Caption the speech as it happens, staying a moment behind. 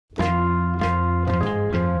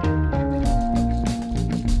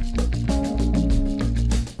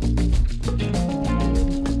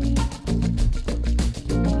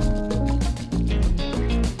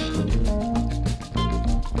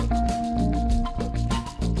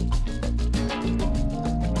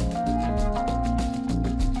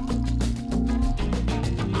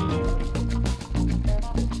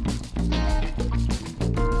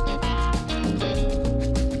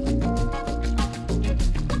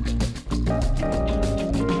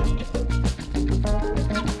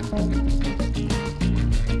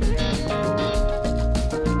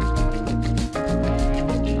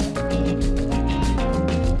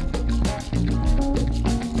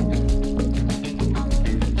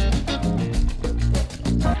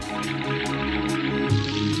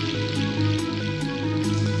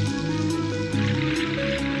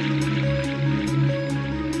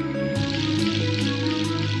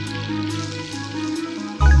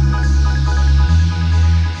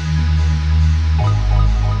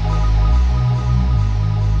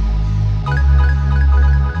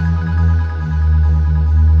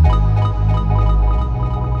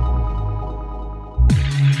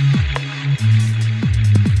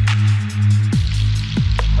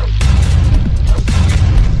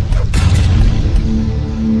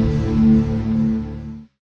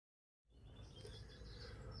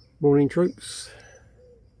troops,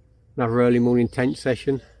 another early morning Tench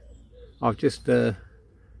session. I've just got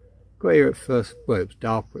here at first, well it was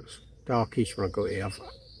dark, it was darkish when I got here. I've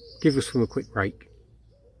given a swim a quick break.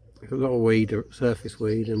 There's a lot of weed, surface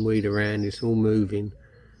weed and weed around, it's all moving.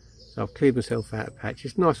 So I've cleared myself out of patch.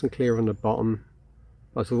 It's nice and clear on the bottom,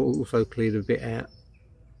 but I've also cleared a bit out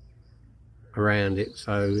around it,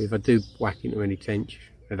 so if I do whack into any tench,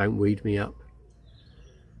 they don't weed me up.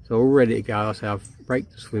 So all ready to go. So I've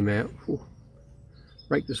raked the swim out,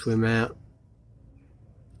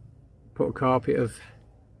 put a carpet of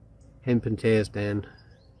hemp and tears down,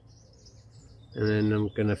 and then I'm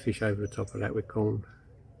going to fish over the top of that with corn.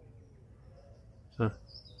 So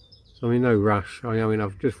I'm in no rush. I mean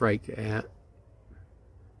I've just raked it out,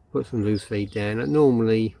 put some loose feed down. And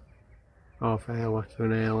normally half hour to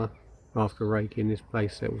an hour after raking this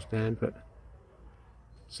place settles down, but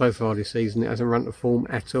so far this season it hasn't run to form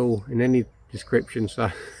at all in any description, so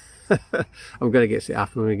I'm going to get set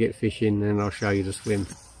up, I'm going to get fishing, and I'll show you the swim.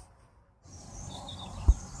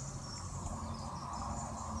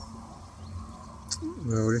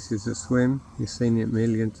 Well, this is the swim, you've seen it a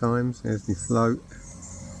million times. There's my float.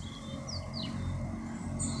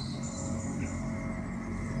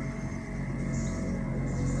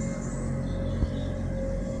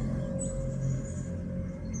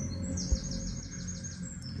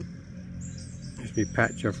 There's my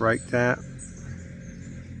patch I've raked out.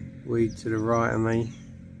 Weed to the right of me,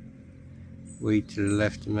 weed to the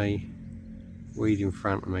left of me, weed in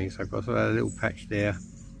front of me. So I've got a little patch there,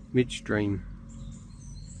 midstream.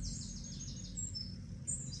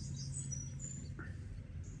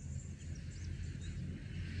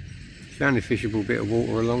 It's the only fishable bit of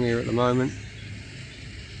water along here at the moment.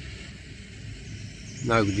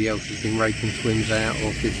 Nobody else has been raking swims out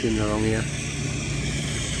or fishing along here.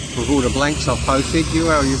 With all the blanks I've posted, you've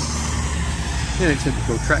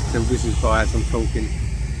typical tractor whizzes by as I'm talking.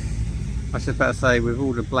 I was about to say, with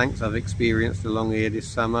all the blanks I've experienced along here this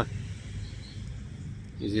summer,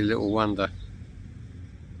 is a little wonder.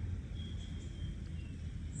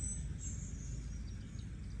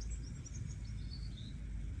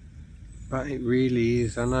 But it really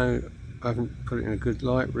is, I know I haven't put it in a good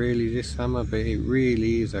light really this summer, but it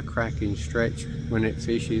really is a cracking stretch when it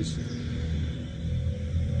fishes.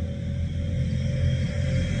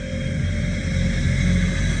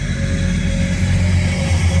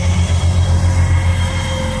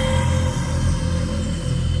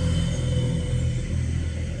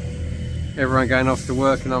 Everyone going off to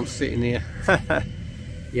work and I'm sitting here.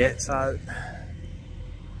 Yeah, so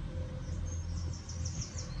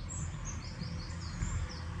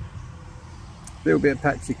a little bit of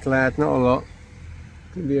patchy cloud, not a lot.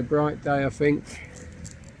 Could be a bright day, I think.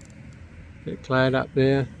 Bit of cloud up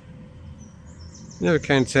there. Never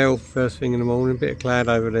can tell first thing in the morning. Bit of cloud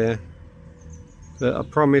over there. But I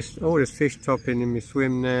promised, all this fish topping in my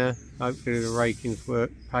swim now. Hopefully the raking's work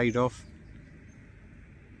paid off.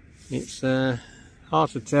 It's hard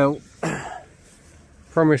to tell.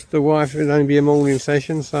 Promised the wife it would only be a morning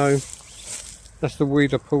session, so that's the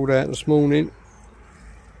weed I pulled out this morning.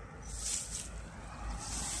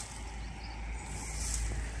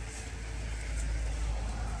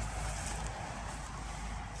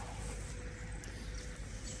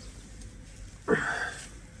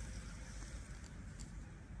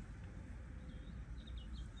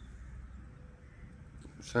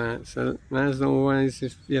 So as always,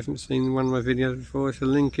 if you haven't seen one of my videos before, it's a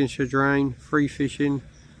Lincolnshire drain, free fishing,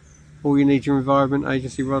 all you need your Environment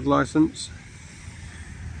Agency rod licence.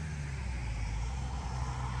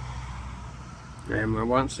 And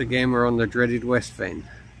once again we're on the dreaded West Fen.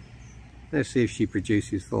 Let's see if she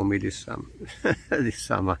produces for me this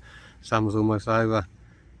summer. Summer's almost over,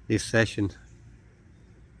 this session.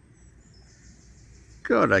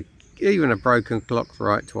 God, even a broken clock's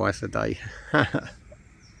right twice a day.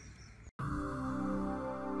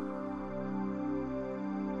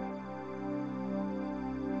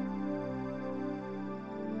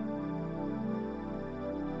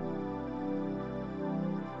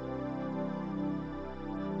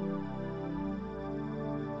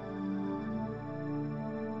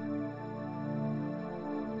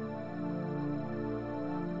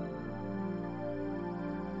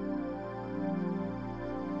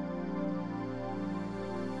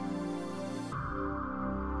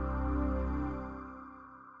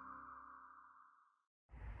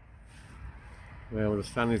 Well, the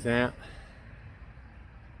sun is out.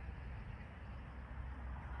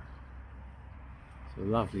 It's a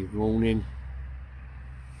lovely morning.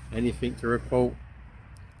 Anything to report?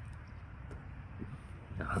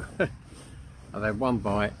 No. I've had one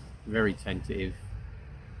bite, very tentative.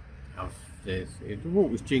 I've the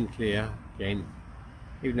water's gin clear again,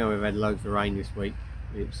 even though we've had loads of rain this week.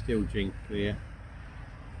 It's still gin clear.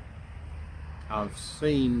 I've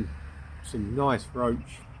seen some nice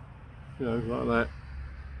roach, you know, like that,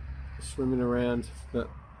 swimming around, but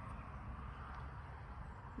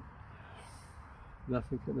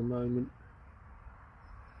nothing at the moment.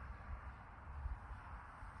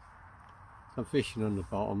 So I'm fishing on the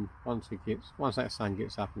bottom. Once that sun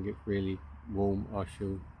gets up and gets really warm, I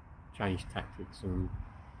shall change tactics and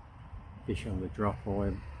fish on the drop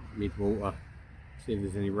or mid-water, see if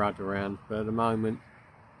there's any rudd around. But at the moment,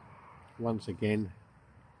 once again,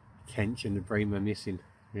 Tench and the bream are missing.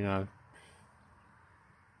 You know,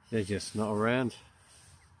 they're just not around.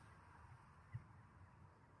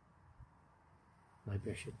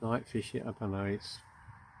 Maybe I should night fish it. I don't know. It's,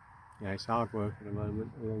 yeah, it's hard work at the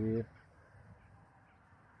moment along here.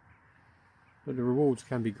 But the rewards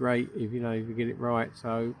can be great if you get it right.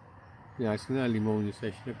 So, you know, it's an early morning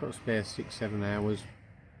session. I've got a spare 6-7 hours.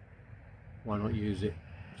 Why not use it?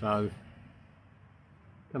 So,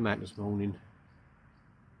 come out this morning.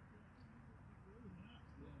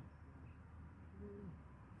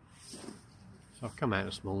 So I've come out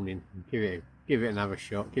this morning and give it another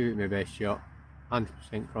shot. Give it my best shot. 100%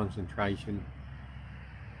 concentration.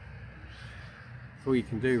 That's all you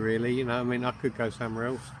can do, really. You know, I mean, I could go somewhere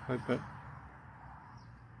else, but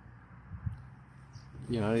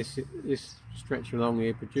you know, this stretch along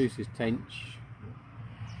here produces tench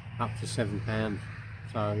up to £7.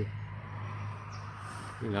 So,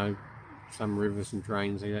 you know, some rivers and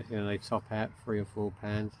drains, they top out £3 or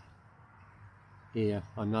 £4. Here,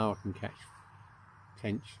 I know I can catch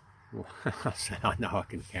tench. Well, I say I know I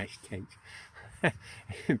can catch tench.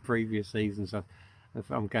 In previous seasons, if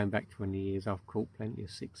I'm going back 20 years, I've caught plenty of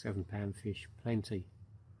 £6-7 fish, plenty,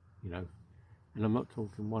 you know. And I'm not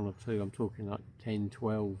talking 1 or 2, I'm talking like 10,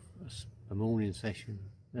 12 a morning session,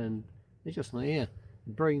 and they're just not here.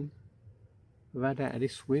 The bream, we've had out of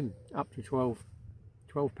this swim up to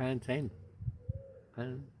 £12.10,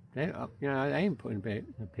 and they're up, you know, they ain't putting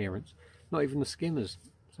an appearance, not even the skimmers.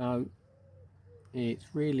 So it's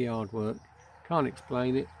really hard work. Can't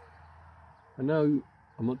explain it. I know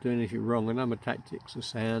I'm not doing anything wrong. I know my tactics are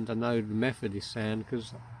sound. I know the method is sound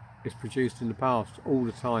because it's produced in the past all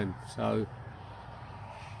the time. So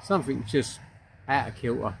something just out of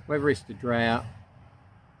kilter, whether it's the drought,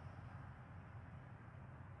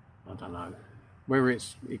 I don't know, whether it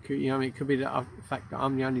could, you know, it could be the fact that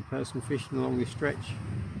I'm the only person fishing along this stretch.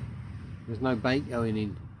 There's no bait going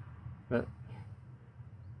in, but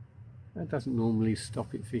that doesn't normally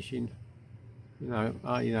stop it fishing. You know,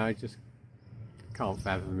 I just can't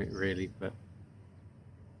fathom it really, but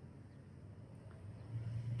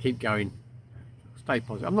keep going. Stay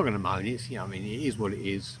positive. I'm not going to moan. It's, you know, I mean, it is what it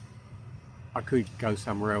is. I could go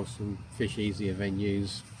somewhere else and fish easier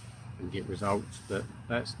venues and get results, but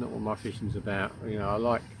that's not what my fishing's about. You know, I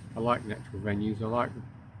like natural venues.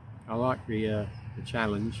 I like the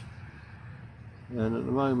challenge. And at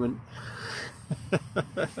the moment,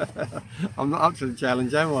 I'm not up to the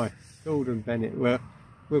challenge, am I? Gordon Bennett. Well,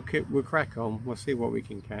 we'll crack on. We'll see what we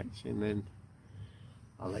can catch, and then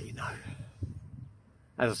I'll let you know.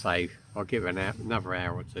 As I say, I'll give it another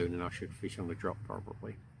hour or two, and then I should fish on the drop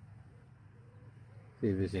probably. See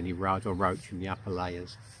if there's any rudd or roach in the upper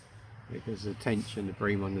layers, because the tench and the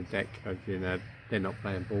bream on the deck, you know, they're not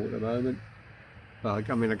playing ball at the moment. But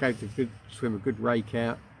I mean, I gave the swim a good rake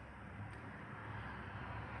out,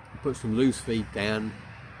 put some loose feed down,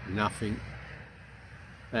 nothing.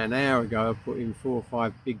 About an hour ago, I put in 4 or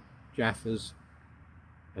 5 big jaffers,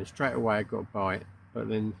 and straight away I got a bite, but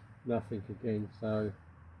then nothing again. So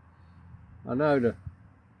I know the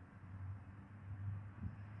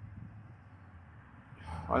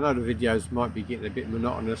videos might be getting a bit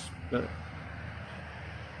monotonous, but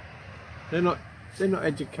they're not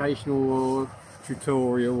educational or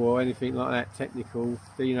tutorial or anything like that, technical.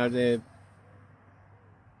 You know, they're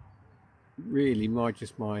really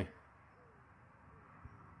just my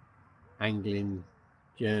angling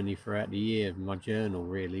journey throughout the year, my journal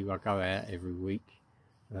really. I go out every week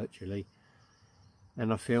virtually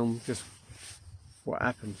and I film just what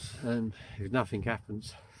happens, and if nothing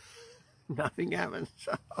happens, nothing happens.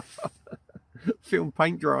 Film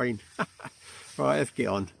paint drying. Right, let's get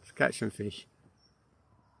on, let's catch some fish.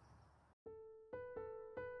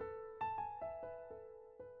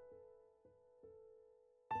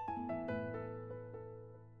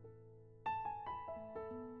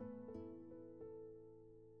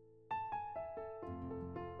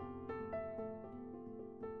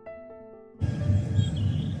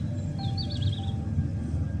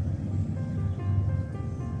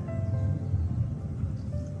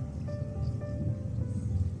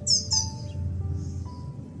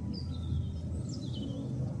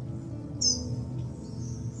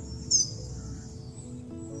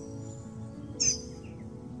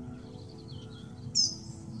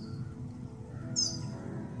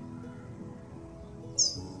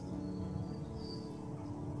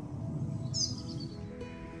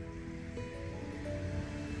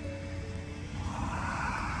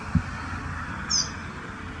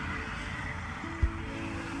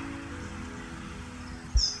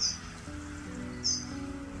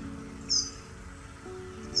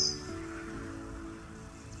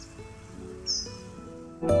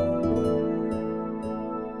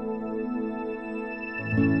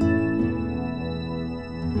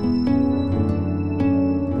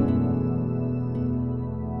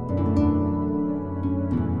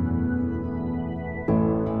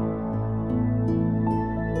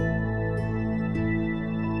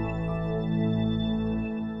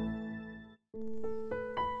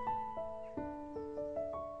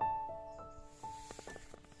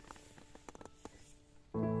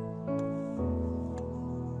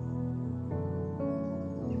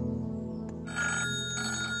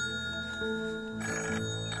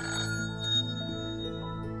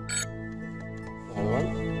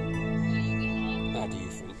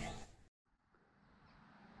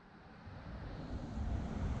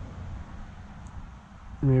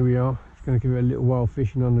 And here we are, just going to give it a little while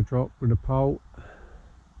fishing on the drop with a pole,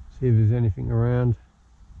 see if there's anything around.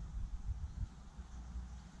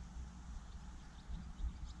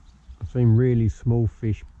 I've seen really small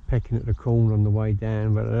fish pecking at the corn on the way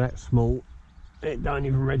down, but they're that small it don't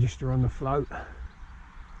even register on the float.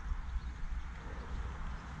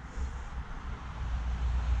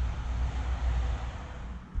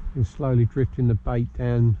 And slowly drifting the bait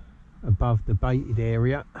down above the baited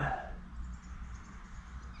area,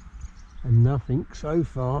 and nothing so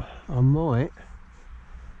far. I might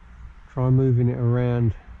try moving it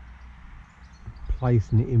around,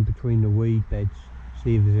 placing it in between the weed beds,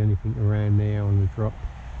 see if there's anything around there on the drop.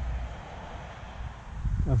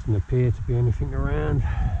 Doesn't appear to be anything around.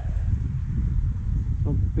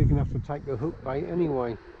 Not big enough to take the hook bait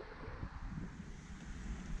anyway.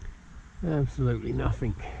 Absolutely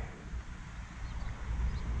nothing.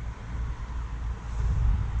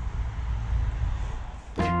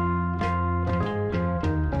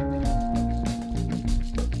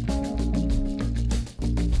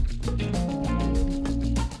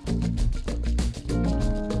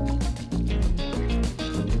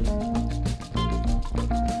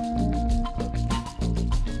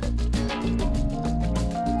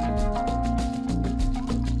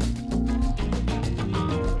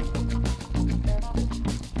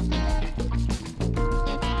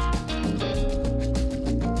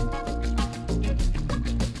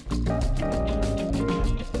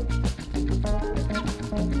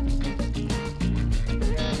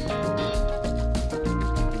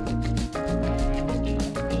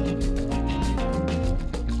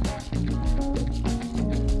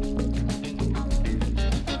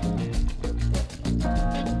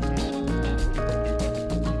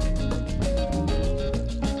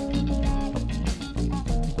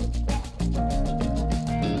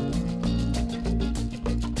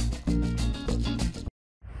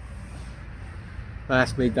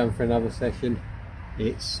 That's me done for another session.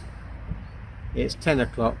 It's 10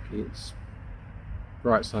 o'clock, it's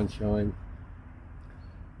bright sunshine,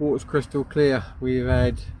 water's crystal clear. We've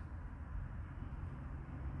had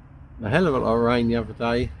a hell of a lot of rain the other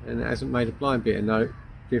day and it hasn't made a blind bit of no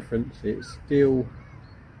difference. It's still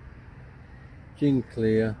gin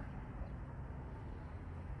clear.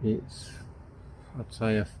 It's, I'd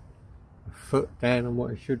say, a foot down on what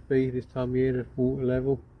it should be this time of year, the water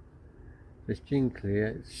level. It's gin clear,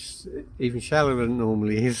 it's even shallower than it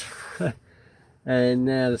normally is. And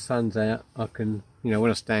now the sun's out, I can, you know,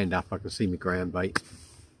 when I stand up I can see my ground bait.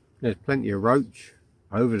 There's plenty of roach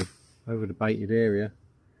over the baited area,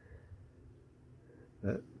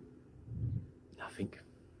 but nothing.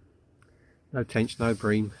 No tench, no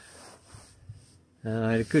bream.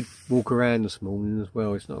 I had a good walk around this morning as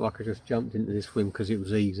well. It's not like I just jumped into this swim because it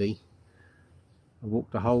was easy. I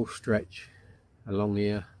walked the whole stretch along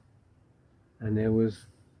here. And there was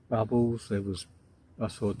bubbles, I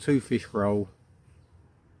saw 2 fish roll.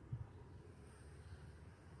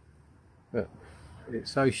 But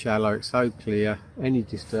it's so shallow, it's so clear, any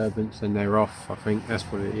disturbance and they're off, I think that's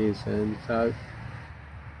what it is. And so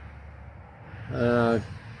the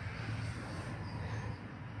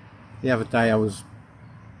other day I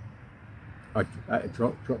had to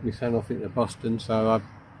drop my son off into Boston, so I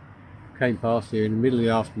came past here in the middle of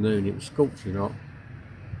the afternoon. It was scorching hot,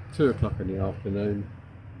 2 o'clock in the afternoon,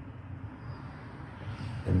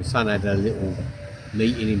 and my son had a little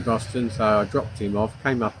meeting in Boston, so I dropped him off,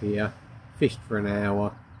 came up here, fished for an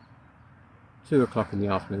hour, 2 o'clock in the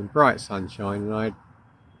afternoon, bright sunshine, and I had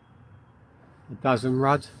a dozen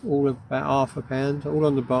rudd, all about £1/2 pound, all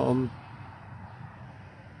on the bottom.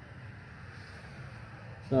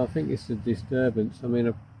 So I think it's a disturbance. I mean,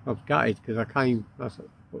 I was gutted because I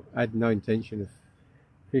had no intention of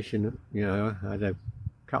fishing, you know. I had a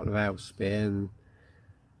couple of hours spare and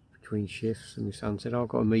between shifts, and my son said, oh, I've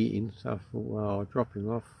got a meeting, so I thought, well, I'll drop him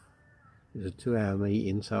off. It was a 2-hour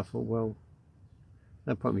meeting, so I thought, well,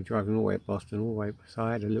 no point me driving all the way to Boston, all the way. So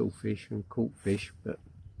I had a little fish and caught fish, but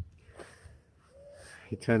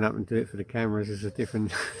he turned up and do it for the cameras. It's a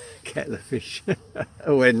different kettle of fish.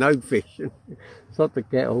 Or no fish. It's not the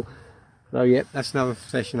kettle. So yep, that's another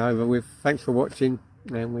session over with. Thanks for watching,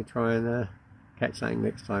 and we'll try and catch something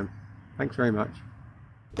next time. Thanks very much.